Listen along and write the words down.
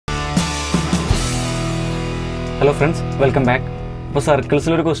Hello friends, welcome back. അപ്പോൾ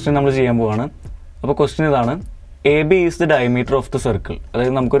സർക്കിൾസിൽ ഒരു question നമ്മൾ ചെയ്യാൻ പോവാണ്. അപ്പോൾ ക്വസ്റ്റ്യൻ ഇതാണ്, AB is the diameter of the circle.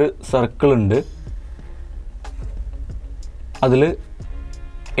 അതായത് നമുക്കൊരു സർക്കിൾ ഉണ്ട്, അതിൽ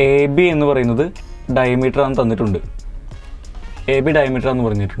AB എന്ന് പറയുന്നത് ഡയമീറ്റർ ആണെന്ന് തന്നിട്ടുണ്ട്. AB ഡയമീറ്റർ ആണെന്ന്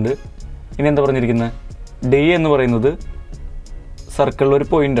പറഞ്ഞിട്ടുണ്ട്. ഇനി എന്താ പറഞ്ഞിരിക്കുന്നത്? D എന്ന് പറയുന്നത് സർക്കിളിലൊരു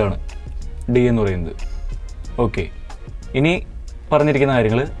പോയിൻ്റാണ്, D എന്ന് പറയുന്നത്. ഓക്കെ, ഇനി പറഞ്ഞിരിക്കുന്ന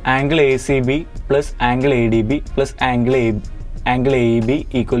കാര്യങ്ങൾ angle ACB plus angle ADB plus angle AEB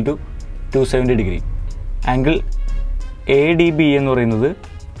equal to 270 degree. Angle ADB എന്ന് പറയുന്നത്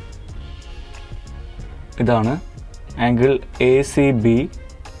ഇതാണ്. ആംഗിൾ ACB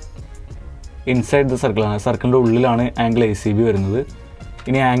ഇൻസൈഡ് ദ സർക്കിളാണ്, സർക്കിളിൻ്റെ ഉള്ളിലാണ് ആംഗിൾ ACB വരുന്നത്.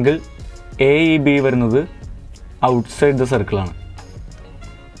 ഇനി ആംഗിൾ AEB വരുന്നത് ഔട്ട്സൈഡ് ദ സർക്കിളാണ്,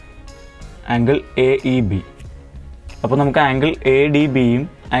 ആംഗിൾ AEB. അപ്പോൾ നമുക്ക് ആംഗിൾ ADBയും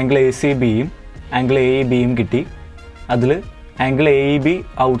ആംഗിൾ ACBയും ആംഗിൾ AEBയും കിട്ടി. അതിൽ angle AEB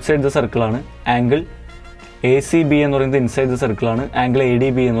outside the സർക്കിളാണ്, angle ACB എന്ന് പറയുന്നത് ഇൻസൈഡ് ദ സർക്കിളാണ്, ആംഗിൾ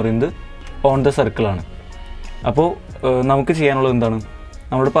ADB എന്ന് പറയുന്നത് ഓൺ ദ സർക്കിളാണ്. അപ്പോൾ നമുക്ക് ചെയ്യാനുള്ളത് എന്താണ്?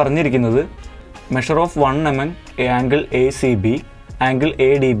 നമ്മളോട് പറഞ്ഞിരിക്കുന്നത് measure of 1 mm angle ACB, angle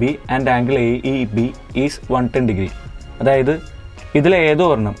ADB and angle AEB is 110 degree. അതായത് ഇതിൽ ഏതോ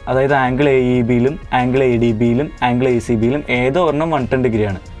ഒരെണ്ണം, അതായത് ആംഗിൾ AEBയിലും ആംഗിൾ ADBയിലും ആംഗിൾ ACBയിലും ഏതോ ഒരെണ്ണം 110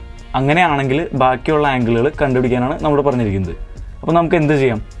 ഡിഗ്രിയാണ്. അങ്ങനെയാണെങ്കിൽ ബാക്കിയുള്ള ആംഗിളുകൾ കണ്ടുപിടിക്കാനാണ് നമ്മൾ പറഞ്ഞിരിക്കുന്നത്. അപ്പോൾ നമുക്ക് എന്ത്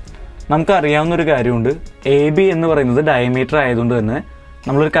ചെയ്യാം? നമുക്ക് അറിയാവുന്നൊരു കാര്യമുണ്ട്. AB എന്ന് പറയുന്നത് ഡയമീറ്റർ ആയതുകൊണ്ട് തന്നെ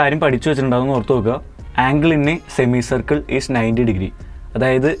നമ്മളൊരു കാര്യം പഠിച്ചു വെച്ചിട്ടുണ്ടാകുമെന്ന് ഓർത്ത് നോക്കുക. Angle in A semi circle is 90 degree.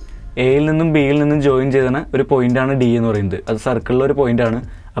 അതായത് എയിൽ നിന്നും ബിയിൽ നിന്നും ജോയിൻ ചെയ്താണ് ഒരു പോയിൻ്റാണ് D എന്ന് പറയുന്നത്. അത് സർക്കിളിലൊരു പോയിൻ്റാണ്.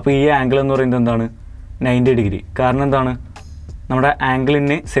 അപ്പോൾ ഈ ആംഗിൾ എന്ന് പറയുന്നത് എന്താണ്? 90 ഡിഗ്രി. കാരണം എന്താണ്? നമ്മുടെ angle in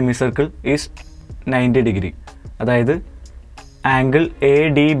A semi circle is 90 degree. അതായത് ആംഗിൾ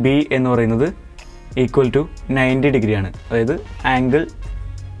ADB എന്ന് പറയുന്നത് ഈക്വൽ ടു 90 ഡിഗ്രിയാണ്. അതായത് angle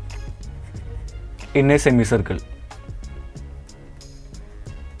in A semi circle.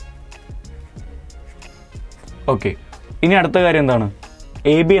 Okay, ഇനി അടുത്ത കാര്യം എന്താണ്?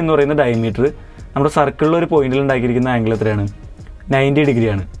 AB എന്ന് പറയുന്ന ഡയമീറ്റർ നമ്മുടെ സർക്കിളിൽ ഒരു പോയിന്റിൽ ഉണ്ടാക്കിയിരിക്കുന്ന ആംഗിൾ എത്രയാണ്? 90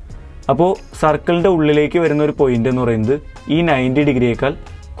 ഡിഗ്രിയാണ്. അപ്പോൾ സർക്കിളിൻ്റെ ഉള്ളിലേക്ക് വരുന്ന ഒരു പോയിൻ്റ് എന്ന് പറയുന്നത് ഈ 90 ഡിഗ്രിയേക്കാൾ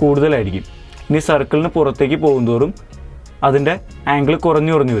കൂടുതലായിരിക്കും. ഇനി സർക്കിളിന് പുറത്തേക്ക് പോകുന്തോറും അതിൻ്റെ ആംഗിൾ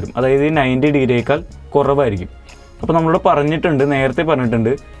കുറഞ്ഞു വരും. അതായത് ഈ 90 ഡിഗ്രിയേക്കാൾ കുറവായിരിക്കും. അപ്പോൾ നമ്മളോട് പറഞ്ഞിട്ടുണ്ട്, നേരത്തെ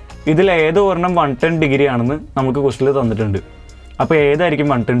പറഞ്ഞിട്ടുണ്ട്, ഇതിൽ ഏതോ ഒരെണ്ണം 110 ഡിഗ്രി ആണെന്ന് നമുക്ക് ക്വസ്റ്റ്യനിൽ തന്നിട്ടുണ്ട്. അപ്പോൾ ഏതായിരിക്കും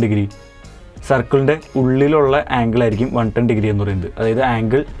 110 ഡിഗ്രി? സർക്കിളിൻ്റെ ഉള്ളിലുള്ള ആംഗിൾ ആയിരിക്കും 110 ഡിഗ്രി എന്ന് പറയുന്നത്. അതായത്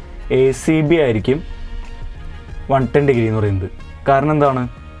ആംഗിൾ ACB ആയിരിക്കും 110 ഡിഗ്രി എന്ന് പറയുന്നത്. കാരണം എന്താണ്?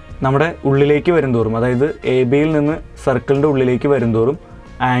 നമ്മുടെ ഉള്ളിലേക്ക് വരുന്തോറും, അതായത് ABയിൽ നിന്ന് സർക്കിളിൻ്റെ ഉള്ളിലേക്ക് വരുന്തോറും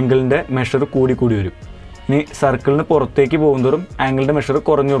ആംഗിളിൻ്റെ മെഷർ കൂടി വരും. ഇനി സർക്കിളിന് പുറത്തേക്ക് പോകുന്തോറും ആംഗിളിൻ്റെ മെഷർ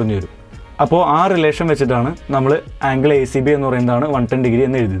കുറഞ്ഞു വരും. അപ്പോൾ ആ റിലേഷൻ വെച്ചിട്ടാണ് നമ്മൾ ആംഗിൾ ACB എന്ന് പറയുന്നതാണ് 110 ഡിഗ്രി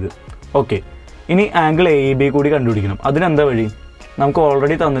എന്ന് എഴുതിയത്. ഓക്കെ, ഇനി ആംഗിൾ AEB കൂടി കണ്ടുപിടിക്കണം. അതിനെന്താ വഴി? നമുക്ക്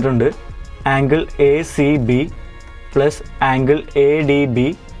ഓൾറെഡി തന്നിട്ടുണ്ട് angle ACB plus angle ADB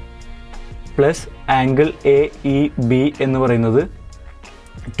plus angle AEB എന്ന് പറയുന്നത്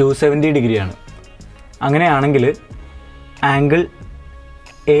 270 ഡിഗ്രിയാണ്. അങ്ങനെയാണെങ്കിൽ ആംഗിൾ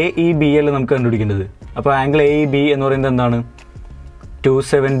AEB അല്ലേ നമുക്ക് കണ്ടുപിടിക്കേണ്ടത്. അപ്പോൾ ആംഗിൾ AEB എന്ന് പറയുന്നത് എന്താണ്?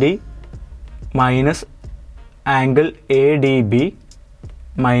 270 minus angle ADB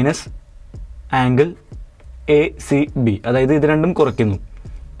minus angle ACB. അതായത് ഇത് രണ്ടും കുറയ്ക്കുന്നു,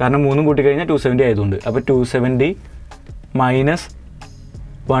 കാരണം 3 കൂട്ടിക്കഴിഞ്ഞാൽ 270 ആയതുകൊണ്ട്. അപ്പോൾ 270 മൈനസ്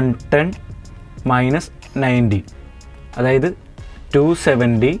 110 മൈനസ് 90, അതായത്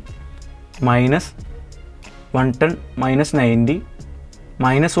 270 മൈനസ് 110 മൈനസ് 90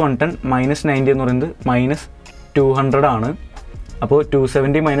 മൈനസ് 110 മൈനസ് 90 എന്ന് പറയുന്നത് മൈനസ് 200 ആണ്. അപ്പോൾ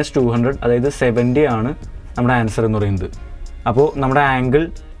 270 മൈനസ് 200 അതായത് 70 ആണ് നമ്മുടെ ആൻസർ എന്ന് പറയുന്നത്. അപ്പോൾ നമ്മുടെ ആംഗിൾ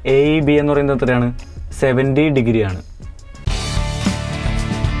AEB എന്ന് പറയുന്നത് എത്രയാണ്? 70 ഡിഗ്രിയാണ്.